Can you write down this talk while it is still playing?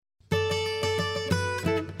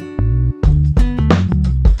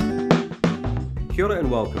Kia ora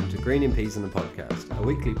and welcome to Green MPs in the Podcast, a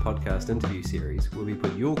weekly podcast interview series where we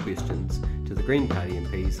put your questions to the Green Party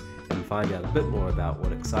MPs and find out a bit more about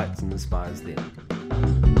what excites and inspires them.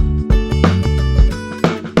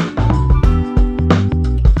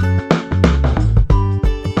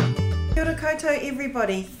 Kia ora koutou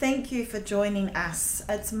everybody, thank you for joining us.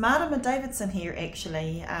 It's Marama Davidson here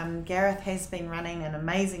actually. Gareth has been running an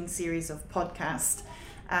amazing series of podcast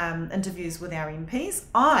interviews with our MPs.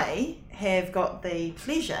 I have got the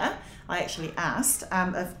pleasure, I actually asked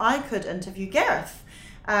if I could interview Gareth,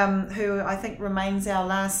 who I think remains our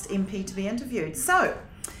last MP to be interviewed. So,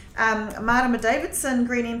 Marama Davidson,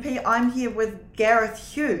 Green MP, I'm here with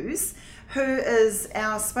Gareth Hughes, who is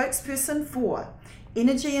our spokesperson for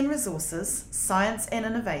Energy and Resources, Science and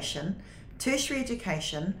Innovation, Tertiary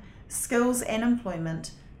Education, Skills and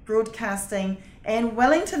Employment, Broadcasting and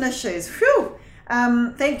Wellington Issues. Whew!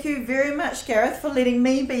 Thank you very much, Gareth, for letting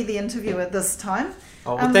me be the interviewer this time.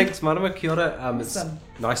 Oh, well, thanks, Marama. Kia ora. It's awesome.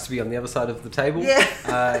 Nice to be on the other side of the table.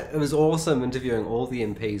 Yeah. It was awesome interviewing all the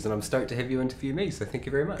MPs, and I'm stoked to have you interview me, so thank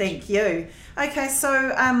you very much. Thank you. Okay,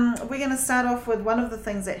 so we're going to start off with one of the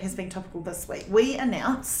things that has been topical this week. We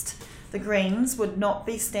announced the Greens would not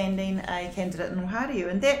be standing a candidate in Ohariu,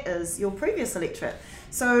 and that is your previous electorate.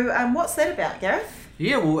 So what's that about, Gareth?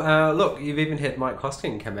 Yeah, well, look, you've even had Mike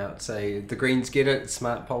Hosking come out and say the Greens get it,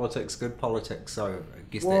 smart politics, good politics, so I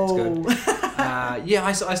guess that's good. Yeah,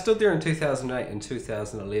 I stood there in 2008 and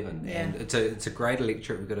 2011, and it's a great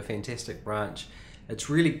electorate. We've got a fantastic branch. It's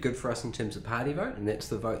really good for us in terms of party vote, and that's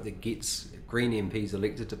the vote that gets Green MPs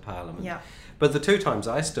elected to Parliament. Yeah. But the two times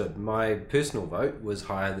I stood, my personal vote was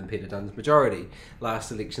higher than Peter Dunn's majority.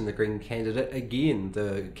 Last election, the Green candidate, again,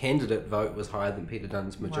 the candidate vote was higher than Peter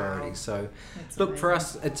Dunn's majority. Wow. So, That's look, amazing. for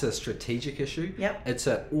us, it's a strategic issue. Yep. It's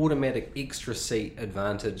an automatic extra seat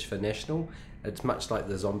advantage for National. It's much like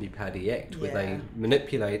the Zombie Party Act, where they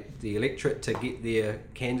manipulate the electorate to get their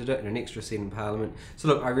candidate and an extra seat in Parliament. So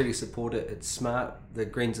look, I really support it. It's smart. The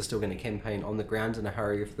Greens are still going to campaign on the ground in a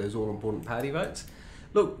hurry for those all-important party votes.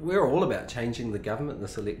 Look, we're all about changing the government in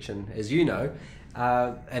this election, as you know,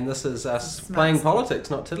 and this is us playing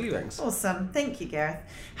politics, not tiddlywinks. Awesome. Thank you, Gareth.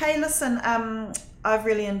 Hey, listen, I've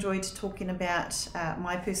really enjoyed talking about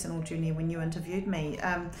my personal journey when you interviewed me.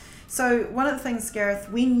 So one of the things, Gareth,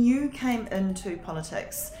 when you came into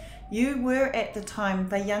politics, you were at the time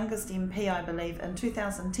the youngest MP, I believe, in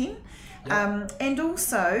 2010. Yep. And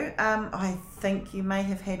also, I think you may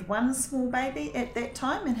have had one small baby at that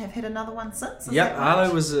time and have had another one since. Is that right?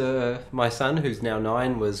 Arlo was my son, who's now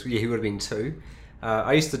 9, he would have been 2.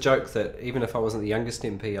 I used to joke that even if I wasn't the youngest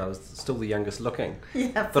MP, I was still the youngest looking.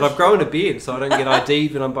 Yeah, but I've grown a beard, so I don't get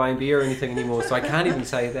ID'd when I'm buying beer or anything anymore, so I can't even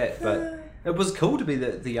say that. But it was cool to be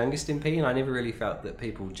the youngest MP, and I never really felt that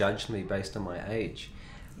people judged me based on my age.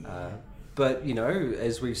 But, you know,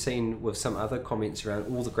 as we've seen with some other comments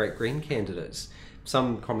around all the great Green candidates,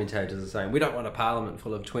 some commentators are saying, we don't want a parliament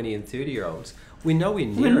full of 20 and 30-year-olds. We're nowhere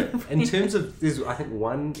near it. In terms of, there's, I think,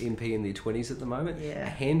 one MP in their 20s at the moment, a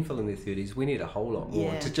handful in their 30s. We need a whole lot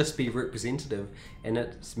more to just be representative, and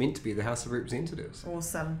it's meant to be the House of Representatives.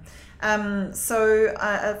 Awesome. So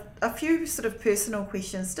a few sort of personal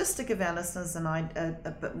questions, just to give our listeners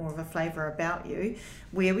a bit more of a flavour about you.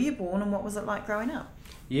 Where were you born and what was it like growing up?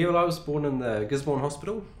 Yeah, well, I was born in the Gisborne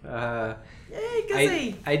Hospital.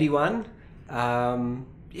 Gizzy. 81.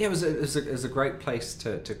 It was a great place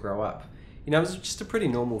to grow up. You know, it was just a pretty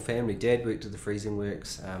normal family. Dad worked at the freezing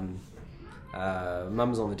works. Mum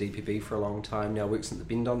was on the DPB for a long time. Now works at the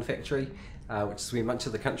Bendon factory, which is where much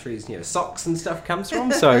of the country's socks and stuff comes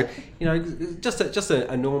from. So just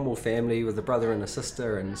a normal family with a brother and a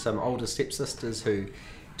sister and some older stepsisters who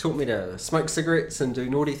taught me to smoke cigarettes and do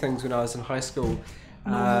naughty things when I was in high school.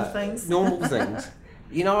 Normal things.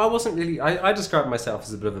 I wasn't really... I described myself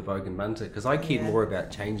as a bit of a bogan munter because I cared more about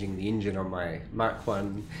changing the engine on my Mark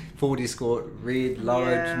 1 Ford Escort, red,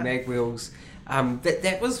 lowered, mag wheels.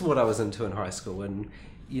 That was what I was into in high school. And,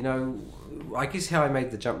 I guess how I made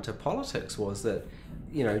the jump to politics was that,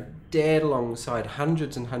 Dad, alongside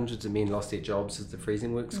hundreds and hundreds of men, lost their jobs as the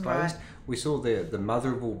freezing works closed. Right. We saw the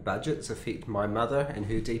motherable budgets affect my mother and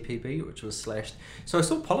her DPB, which was slashed. So I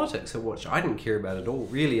saw politics, which I didn't care about at all,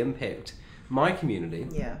 really impact my community.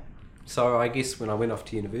 Yeah. So I guess when I went off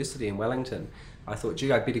to university in Wellington, I thought,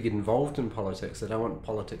 gee, I better get involved in politics. I don't want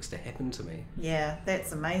politics to happen to me. Yeah,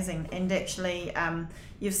 that's amazing. And actually,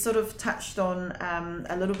 you've sort of touched on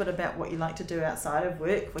a little bit about what you like to do outside of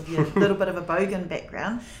work with your little bit of a bogan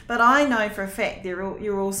background. But I know for a fact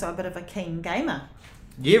you're also a bit of a keen gamer.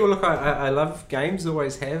 Yeah, well, look, I love games,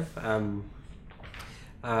 always have.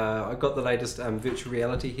 I got the latest virtual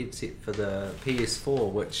reality headset for the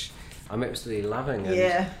PS4, which I'm absolutely loving. And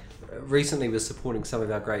Yeah. recently was supporting some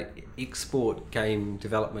of our great export game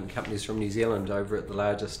development companies from New Zealand over at the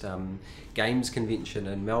largest games convention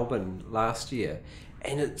in Melbourne last year.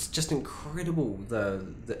 And it's just incredible, the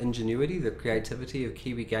ingenuity, the creativity of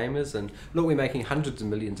Kiwi gamers. And look, we're making hundreds of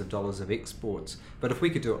millions of dollars of exports, but if we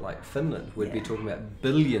could do it like Finland, we'd be talking about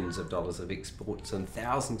billions of dollars of exports and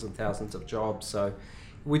thousands of jobs. So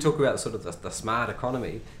we talk about sort of the smart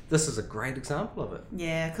economy. This is a great example of it.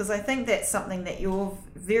 Yeah, because I think that's something that you're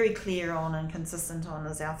very clear on and consistent on,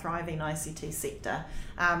 is our thriving ICT sector,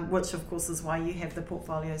 which of course is why you have the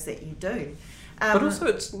portfolios that you do. But also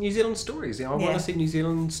it's New Zealand stories. I want to see New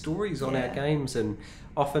Zealand stories on our games, and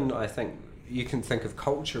often I think you can think of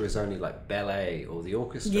culture as only like ballet or the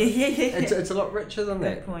orchestra. It's a lot richer than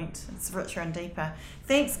that. Good point. It's richer and deeper.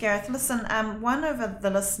 Thanks, Gareth. Listen, one of the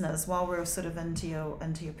listeners, while we're sort of into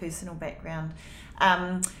your personal background,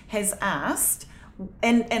 has asked,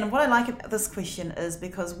 and what I like about this question is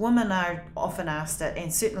because women are often asked it,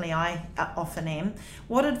 and certainly I often am,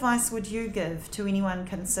 what advice would you give to anyone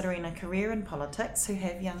considering a career in politics who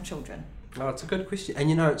have young children? Oh, it's a good question. And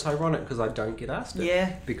it's ironic because I don't get asked it.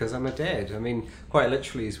 Yeah. Because I'm a dad. I mean, quite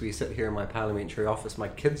literally, as we sit here in my parliamentary office, my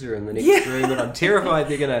kids are in the next room and I'm terrified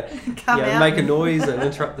they're going to make a noise and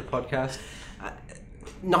interrupt the podcast.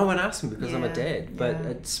 No one asked me because I'm a dad, but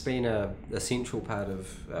it's been a central part of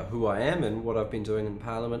who I am and what I've been doing in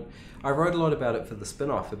Parliament. I wrote a lot about it for the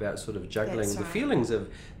spin-off, about sort of juggling the feelings of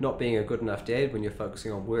not being a good enough dad when you're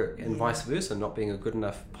focusing on work, and vice versa, not being a good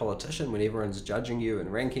enough politician when everyone's judging you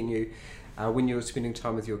and ranking you when you're spending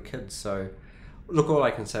time with your kids. So look, all I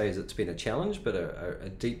can say is it's been a challenge, but a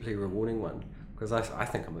deeply rewarding one. Because I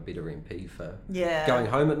think I'm a better MP for going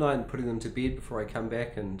home at night and putting them to bed before I come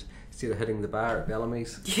back, and instead of hitting the bar at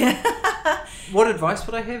Bellamy's. Yeah. What advice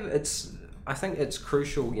would I have? I think it's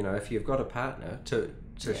crucial, if you've got a partner, to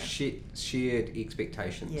shared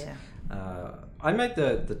expectations. Yeah. I made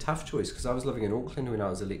the tough choice because I was living in Auckland when I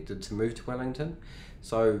was elected to move to Wellington.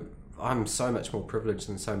 So I'm so much more privileged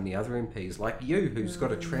than so many other MPs like you who's got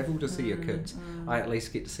to travel to see your kids. I at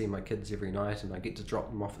least get to see my kids every night, and I get to drop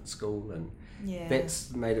them off at school, and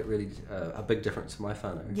that's made it really a big difference to my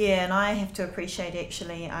whānau. Yeah, and I have to appreciate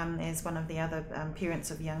actually, as one of the other parents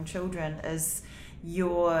of young children, is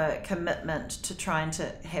your commitment to trying to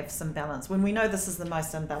have some balance when we know this is the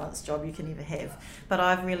most unbalanced job you can ever have. But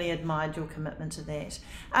I've really admired your commitment to that.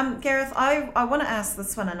 Gareth, I want to ask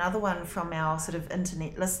this one, another one from our sort of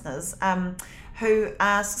internet listeners, who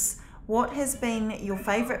asks, what has been your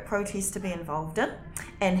favourite protest to be involved in,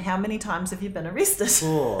 and how many times have you been arrested?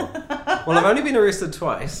 Well, I've only been arrested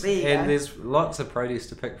twice, and there's lots of protests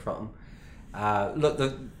to pick from. Look,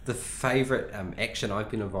 the favourite action I've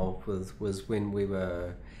been involved with was when we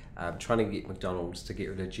were trying to get McDonald's to get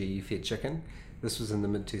rid of GE-fed chicken. This was in the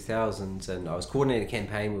mid-2000s, and I was coordinating a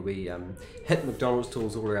campaign where we hit McDonald's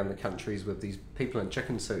stores all around the countries with these people in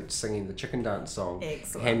chicken suits singing the chicken dance song,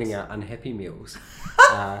 handing out unhappy meals.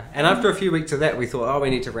 And after a few weeks of that, we thought, we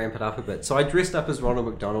need to ramp it up a bit. So I dressed up as Ronald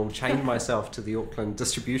McDonald, chained myself to the Auckland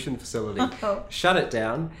distribution facility, shut it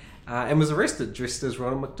down, and was arrested dressed as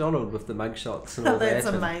Ronald McDonald with the mugshots and all that. That's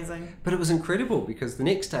amazing. But it was incredible because the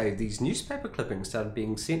next day these newspaper clippings started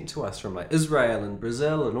being sent to us from like Israel and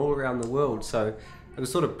Brazil and all around the world. So it was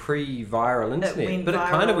sort of pre-viral internet, but it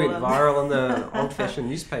kind of went viral in the old-fashioned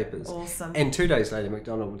newspapers. Awesome. And 2 days later,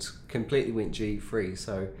 McDonald's completely went GE-free.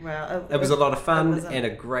 So it was a lot of fun and a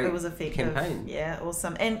great campaign. Yeah,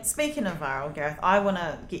 awesome. And speaking of viral, Gareth, I want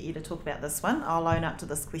to get you to talk about this one. I'll own up to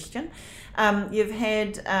this question. You've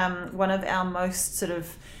had one of our most sort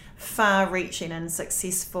of far-reaching and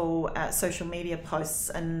successful social media posts,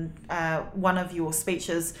 and one of your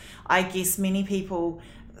speeches, I guess many people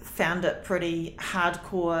found it pretty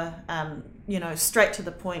hardcore, straight to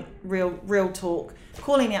the point, real talk,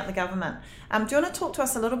 calling out the government. Do you want to talk to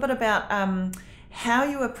us a little bit about how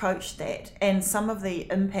you approached that and some of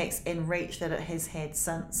the impacts and reach that it has had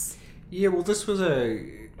since? Yeah, well, this was a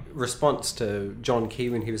response to John Key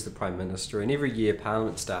when he was the Prime Minister, and every year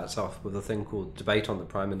Parliament starts off with a thing called Debate on the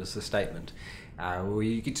Prime Minister's Statement, where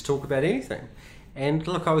you get to talk about anything. And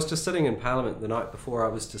look, I was just sitting in Parliament the night before I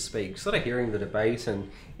was to speak, sort of hearing the debate,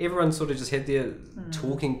 and everyone sort of just had their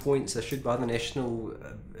talking points issued by the national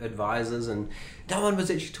advisors, and no one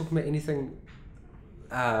was actually talking about anything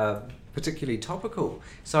particularly topical.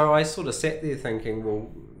 So I sort of sat there thinking,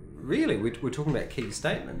 well, really, we're talking about Key's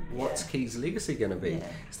statement. What's Key's legacy going to be? Yeah.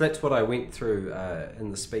 So that's what I went through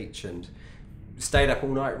in the speech, and stayed up all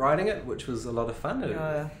night writing it, which was a lot of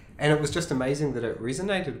fun. And it was just amazing that it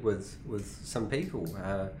resonated with some people.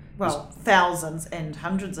 Thousands and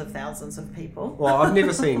hundreds of thousands of people. Well, I've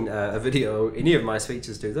never seen a video, any of my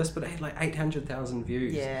speeches do this, but it had like 800,000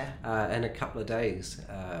 views in a couple of days.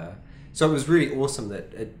 So it was really awesome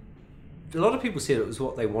that a lot of people said it was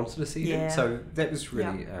what they wanted to see. So that was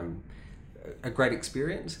really a great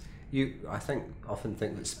experience. I often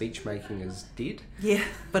think that speech making is dead. Yeah.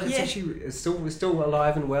 But it's actually it's still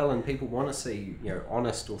alive and well, and people want to see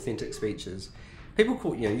honest, authentic speeches.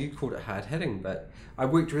 People you called it hard hitting, but I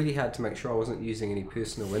worked really hard to make sure I wasn't using any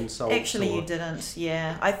personal insults. Actually, you didn't.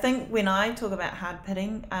 Yeah, I think when I talk about hard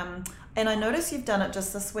hitting, and I notice you've done it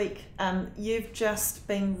just this week. You've just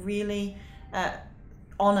been really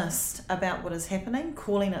honest about what is happening,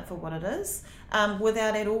 calling it for what it is,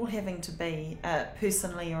 without at all having to be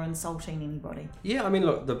personally or insulting anybody. Yeah, I mean,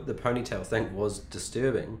 look, the ponytail thing was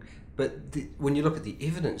disturbing, but when you look at the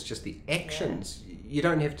evidence, just the actions, you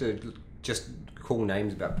don't have to just call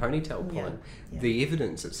names about ponytail pulling. The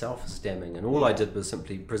evidence itself is damning, and all I did was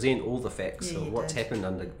simply present all the facts of what's happened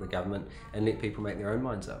under the government and let people make their own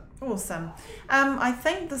minds up. Awesome. I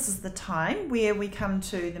think this is the time where we come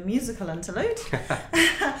to the musical interlude.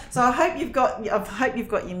 So I hope you've got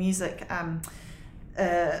your music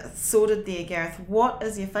sorted there, Gareth. What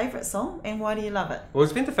is your favourite song and why do you love it? Well,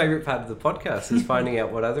 it's been the favourite part of the podcast is finding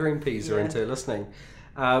out what other MPs are into listening.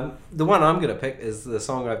 The one I'm going to pick is the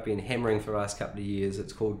song I've been hammering for the last couple of years.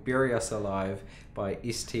 It's called Bury Us Alive by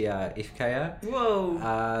STRFKR.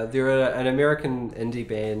 Whoa! They're an American indie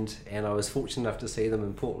band, and I was fortunate enough to see them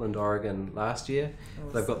in Portland, Oregon last year.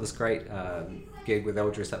 Awesome. They've got this great gig where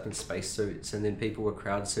they'll dress up in spacesuits, and then people were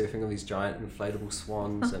crowd surfing on these giant inflatable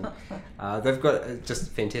swans, and they've got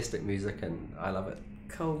just fantastic music, and I love it.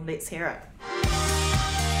 Cool, let's hear it.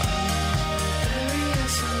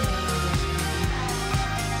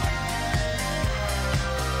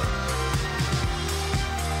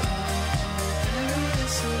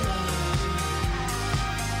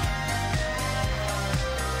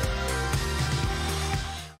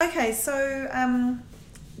 Okay, so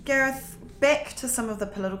Gareth, back to some of the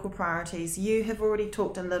political priorities. You have already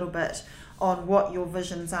talked a little bit on what your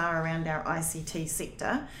visions are around our ICT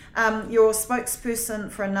sector. You're a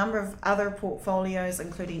spokesperson for a number of other portfolios,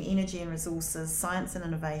 including energy and resources, science and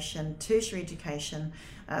innovation, tertiary education,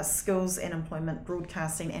 skills and employment,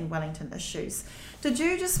 broadcasting, and Wellington issues. Did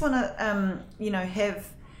you just want to,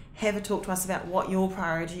 have a talk to us about what your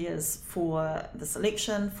priority is for this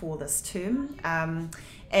election, for this term, and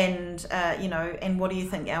what do you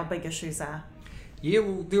think our big issues are? Yeah,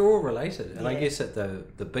 well, they're all related, and I guess that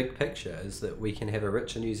the big picture is that we can have a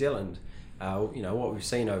richer New Zealand. What we've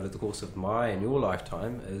seen over the course of my and your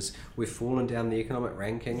lifetime is we've fallen down the economic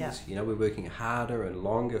rankings. Yeah. We're working harder and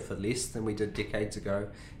longer for less than we did decades ago.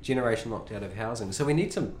 Generation locked out of housing. So we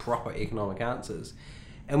need some proper economic answers.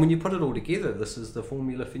 And when you put it all together, this is the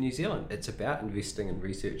formula for New Zealand. It's about investing in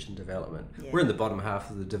research and development. Yeah. We're in the bottom half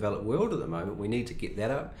of the developed world at the moment. We need to get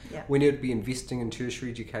that up. Yeah. We need to be investing in tertiary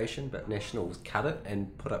education, but Nationals cut it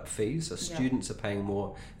and put up fees. So students are paying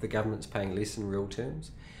more, the government's paying less in real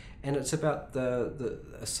terms. And it's about the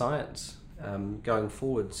science going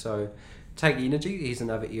forward. So take energy. Here's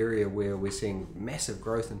another area where we're seeing massive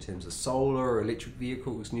growth in terms of solar, electric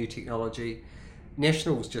vehicles, new technology.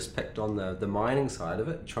 Nationals just picked on the mining side of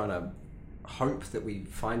it, trying to hope that we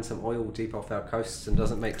find some oil deep off our coasts and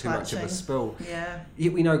doesn't make too much of a spill. Yeah.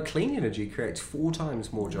 Yet we know clean energy creates 4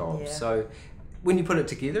 times more jobs. Yeah. So when you put it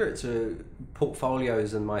together, it's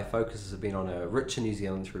portfolios, and my focuses have been on a richer New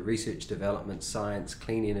Zealand through research, development, science,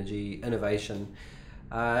 clean energy, innovation.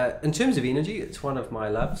 In terms of energy, it's one of my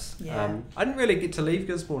loves. Yeah. I didn't really get to leave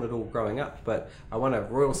Gisborne at all growing up, but I won a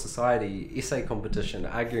Royal Society essay competition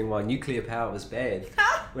arguing why nuclear power was bad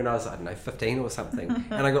when I was, 15 or something.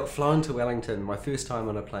 And I got flown to Wellington, my first time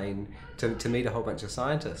on a plane, to meet a whole bunch of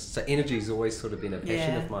scientists. So energy's always sort of been a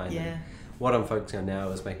passion of mine. Yeah. What I'm focusing on now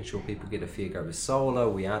is making sure people get a fair go with solar.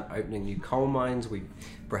 We aren't opening new coal mines. We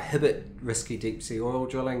prohibit risky deep sea oil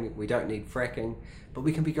drilling. We don't need fracking, but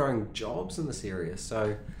we can be growing jobs in this area.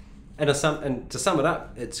 So, and to sum it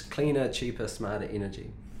up, it's cleaner, cheaper, smarter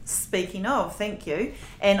energy. Speaking of, thank you.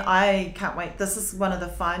 And I can't wait. This is one of the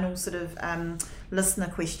final sort of listener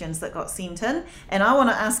questions that got sent in. And I want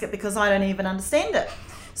to ask it because I don't even understand it.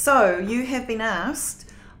 So you have been asked,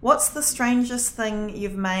 what's the strangest thing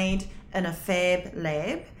you've made in a fab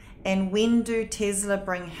lab, and when do Tesla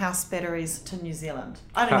bring house batteries to New Zealand?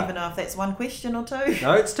 I don't even know if that's one question or two.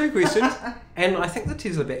 No, it's 2 questions. And I think the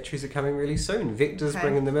Tesla batteries are coming really soon. Vector's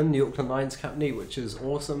bringing them in, the Auckland Lines Company, which is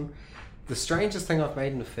awesome. The strangest thing I've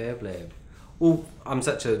made in a fab lab. Well, I'm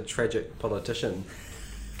such a tragic politician.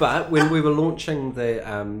 But when we were launching the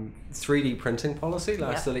 3D printing policy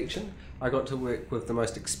last Yep. election, I got to work with the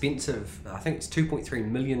most expensive, I think it's $2.3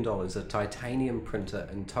 million, a titanium printer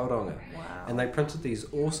in Tauranga. Wow. And they printed these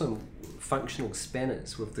awesome functional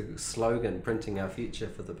spanners with the slogan, "Printing Our Future,"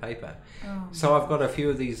 for the paper. Oh, So I've got a few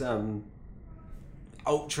of these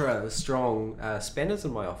ultra strong spanners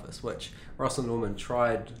in my office, which Ross and Norman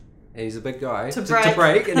tried, and he's a big guy, To to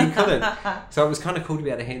break, and he couldn't. break. So it was kind of cool to be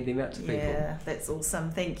able to hand them out to people. Yeah, that's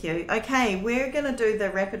awesome. Thank you. Okay, we're going to do the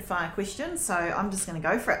rapid fire questions, so I'm just going to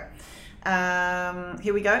go for it.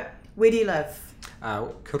 Here we go. Where do you live?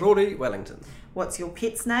 Karori, Wellington. What's your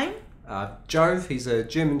pet's name? Jove, he's a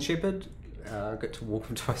German Shepherd. I get to walk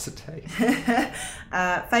him twice a day.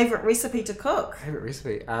 Favourite recipe to cook? Favourite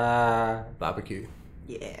recipe? Barbecue.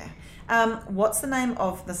 Yeah. What's the name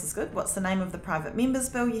of, this is good, what's the name of the private members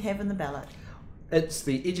bill you have in the ballot? It's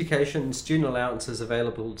the Education Student Allowances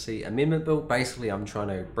Availability Amendment Bill. Basically, I'm trying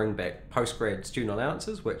to bring back postgrad student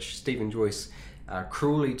allowances, which Stephen Joyce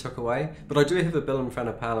cruelly took away. But I do have a bill in front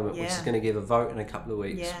of Parliament which is Yeah. going to give a vote in a couple of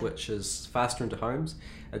weeks, Yeah. which is faster into homes.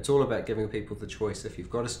 It's all about giving people the choice, if you've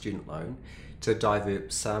got a student loan, to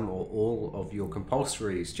divert some or all of your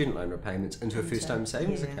compulsory student loan repayments into a first home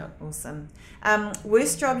savings account. Awesome.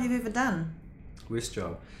 Worst job you've ever done? Worst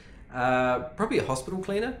job? Probably a hospital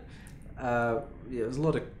cleaner. Yeah, it was a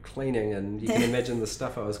lot of cleaning, and you can imagine the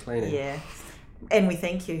stuff I was cleaning. Yeah. And we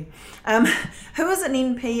thank you. Who is an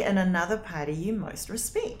MP in another party you most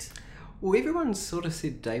respect? Well, everyone sort of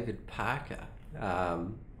said David Parker.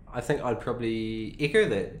 I think I'd probably echo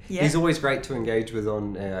that. Yeah. He's always great to engage with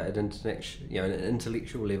on an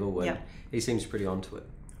intellectual level, and Yep. he seems pretty onto it.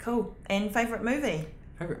 Cool. And favourite movie?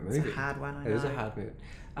 Favourite movie? It's a hard one, I It know. is a hard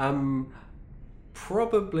movie.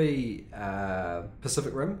 Probably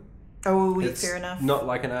Pacific Rim. Oh, yeah, It's fair enough. not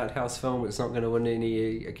like an art house film. It's not going to win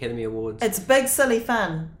any Academy Awards. It's big, silly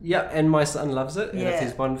fun. Yeah, and my son loves it. And Yeah. if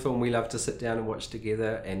there's one film we love to sit down and watch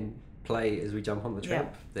together and play as we jump on the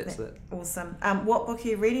tramp, that's it. Awesome. What book are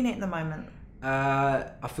you reading at the moment?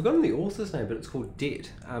 I've forgotten the author's name, but it's called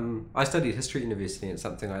Debt. I studied history at university, and it's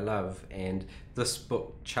something I love. And this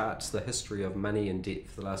book charts the history of money and debt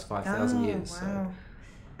for the last 5,000 years.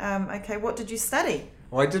 Wow. Okay, what did you study?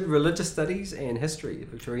 So I did religious studies and history at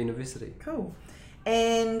Victoria University. Cool.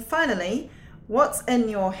 And finally, what's in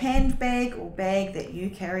your handbag or bag that you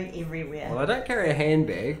carry everywhere? Well, I don't carry a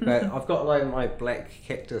handbag, but I've got like my black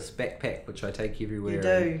cactus backpack, which I take everywhere. You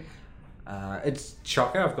do. It's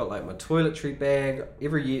chocker. I've got like my toiletry bag.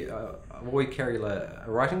 Every year, I always carry like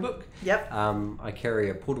a writing book. Yep. I carry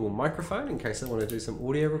a portable microphone in case I want to do some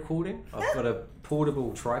audio recording. I've got a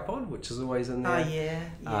portable tripod, which is always in there. Oh,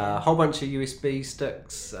 yeah. A whole bunch of USB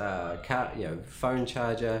sticks, phone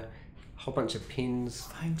charger, a whole bunch of pens.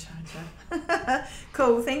 Phone charger.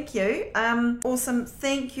 Cool, thank you. Awesome.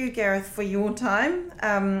 Thank you, Gareth, for your time.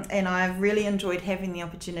 And I've really enjoyed having the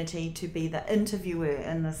opportunity to be the interviewer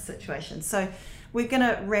in this situation. So we're going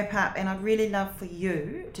to wrap up, and I'd really love for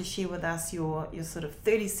you to share with us your sort of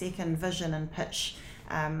 30-second vision and pitch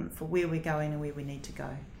for where we're going and where we need to go.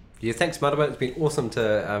 Yeah, thanks, Maraba. It's been awesome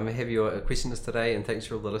to have your questions today, and thanks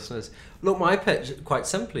for all the listeners. Look, my pitch, quite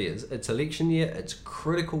simply, is it's election year. It's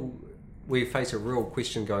critical. We face a real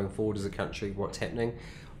question going forward as a country, what's happening.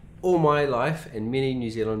 All my life, and many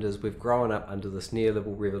New Zealanders, we've grown up under this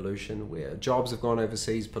neoliberal revolution where jobs have gone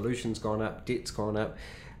overseas, pollution's gone up, debt's gone up.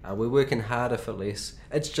 We're working harder for less.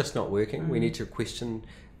 It's just not working. We need to question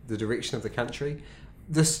the direction of the country.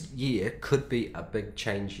 This year could be a big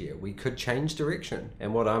change year. We could change direction,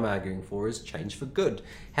 and what I'm arguing for is change for good.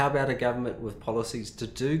 How about a government with policies to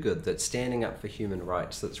do good, that's standing up for human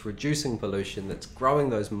rights, that's reducing pollution, that's growing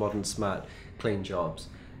those modern, smart, clean jobs?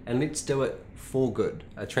 And let's do it for good,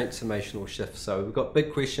 a transformational shift. So we've got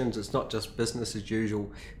big questions. It's not just business as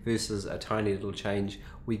usual versus a tiny little change.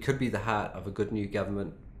 We could be the heart of a good new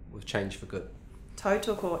government with change for good.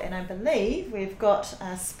 Tautoko, and I believe we've got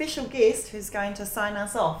a special guest who's going to sign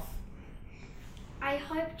us off. I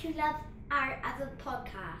hope you love our other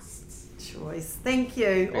podcasts. Choice. Thank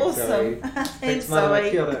you. Thanks, Awesome. Zoe. Thanks, Maraba.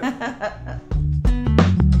 Zoe. Kia ora.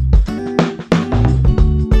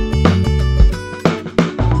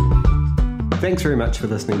 Thanks very much for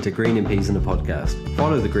listening to Green MPs in a Podcast.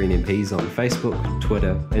 Follow the Green MPs on Facebook,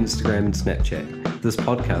 Twitter, Instagram and Snapchat. This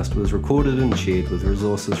podcast was recorded and shared with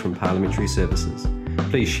resources from Parliamentary Services.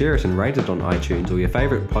 Please share it and rate it on iTunes or your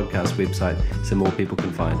favourite podcast website so more people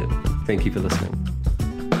can find it. Thank you for listening.